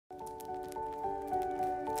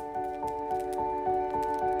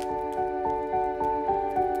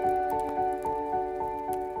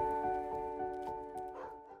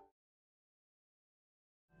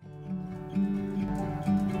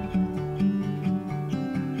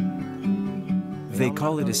They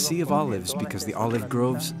call it a sea of olives because the olive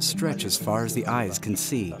groves stretch as far as the eyes can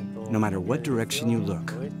see, no matter what direction you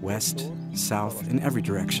look, west, south, in every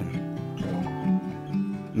direction.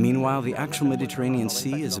 Meanwhile, the actual Mediterranean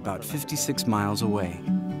Sea is about 56 miles away.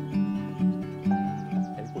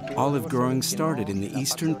 Olive growing started in the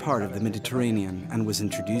eastern part of the Mediterranean and was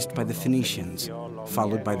introduced by the Phoenicians,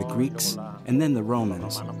 followed by the Greeks, and then the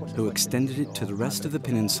Romans, who extended it to the rest of the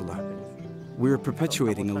peninsula. We're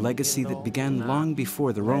perpetuating a legacy that began long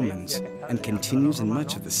before the Romans and continues in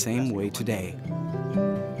much of the same way today.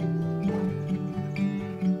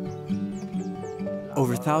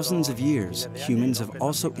 Over thousands of years, humans have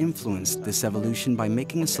also influenced this evolution by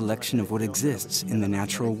making a selection of what exists in the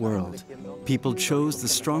natural world. People chose the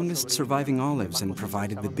strongest surviving olives and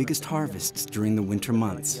provided the biggest harvests during the winter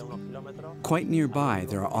months. Quite nearby,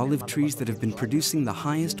 there are olive trees that have been producing the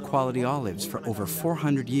highest quality olives for over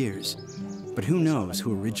 400 years. But who knows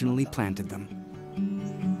who originally planted them?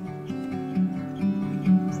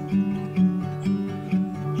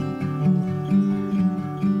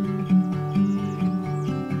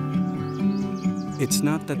 It's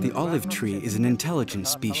not that the olive tree is an intelligent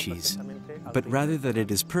species, but rather that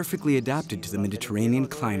it is perfectly adapted to the Mediterranean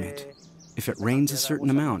climate. If it rains a certain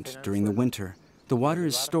amount during the winter, the water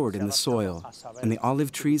is stored in the soil, and the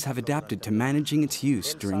olive trees have adapted to managing its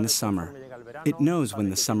use during the summer. It knows when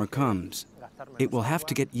the summer comes. It will have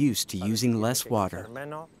to get used to using less water.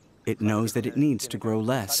 It knows that it needs to grow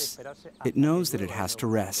less. It knows that it has to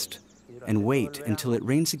rest and wait until it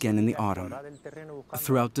rains again in the autumn.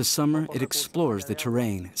 Throughout the summer, it explores the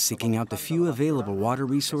terrain, seeking out the few available water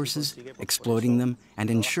resources, exploiting them,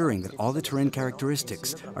 and ensuring that all the terrain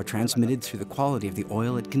characteristics are transmitted through the quality of the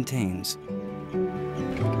oil it contains.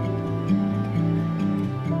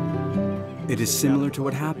 It is similar to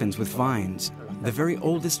what happens with vines. The very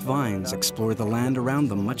oldest vines explore the land around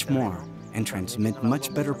them much more and transmit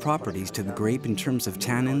much better properties to the grape in terms of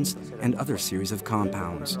tannins and other series of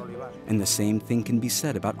compounds. And the same thing can be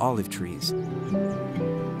said about olive trees.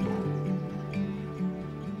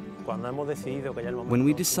 When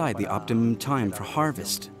we decide the optimum time for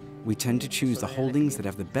harvest, we tend to choose the holdings that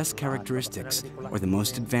have the best characteristics or the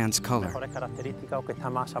most advanced color.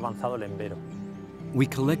 We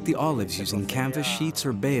collect the olives using canvas sheets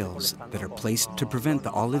or bales that are placed to prevent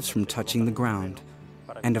the olives from touching the ground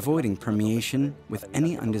and avoiding permeation with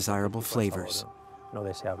any undesirable flavors.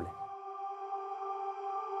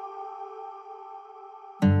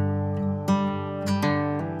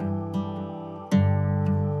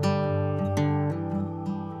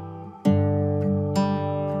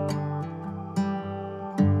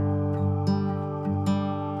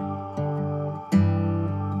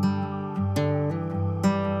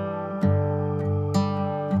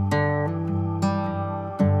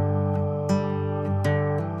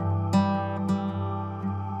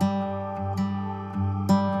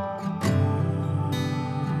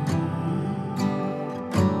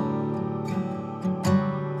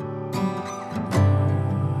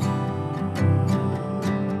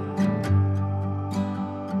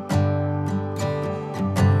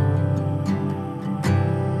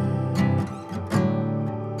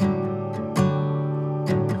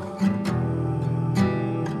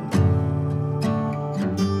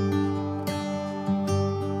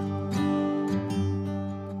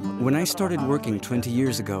 When I started working 20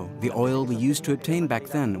 years ago, the oil we used to obtain back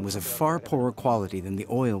then was of far poorer quality than the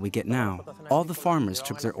oil we get now. All the farmers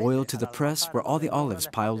took their oil to the press where all the olives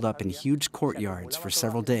piled up in huge courtyards for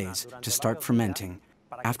several days to start fermenting.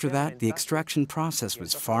 After that, the extraction process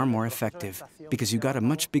was far more effective because you got a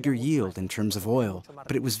much bigger yield in terms of oil,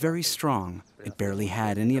 but it was very strong. It barely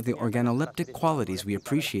had any of the organoleptic qualities we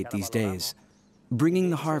appreciate these days. Bringing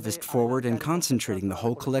the harvest forward and concentrating the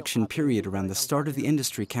whole collection period around the start of the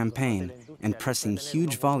industry campaign and pressing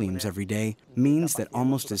huge volumes every day means that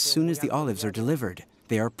almost as soon as the olives are delivered,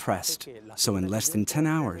 they are pressed. So in less than 10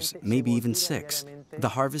 hours, maybe even 6, the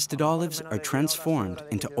harvested olives are transformed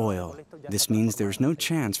into oil. This means there is no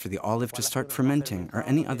chance for the olive to start fermenting or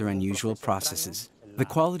any other unusual processes. The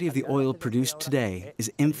quality of the oil produced today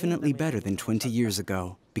is infinitely better than 20 years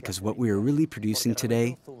ago because what we are really producing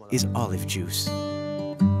today is olive juice.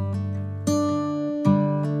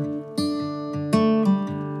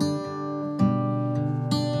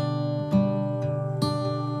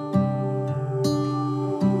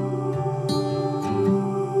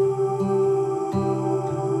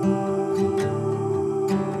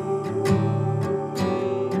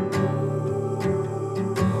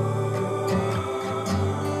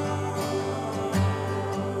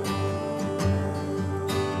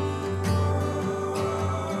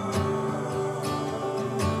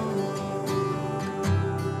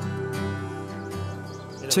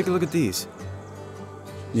 Take a look at these.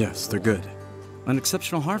 Yes, they're good. An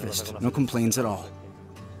exceptional harvest. No complaints at all.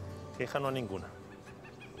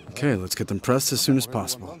 Okay, let's get them pressed as soon as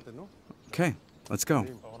possible. Okay, let's go.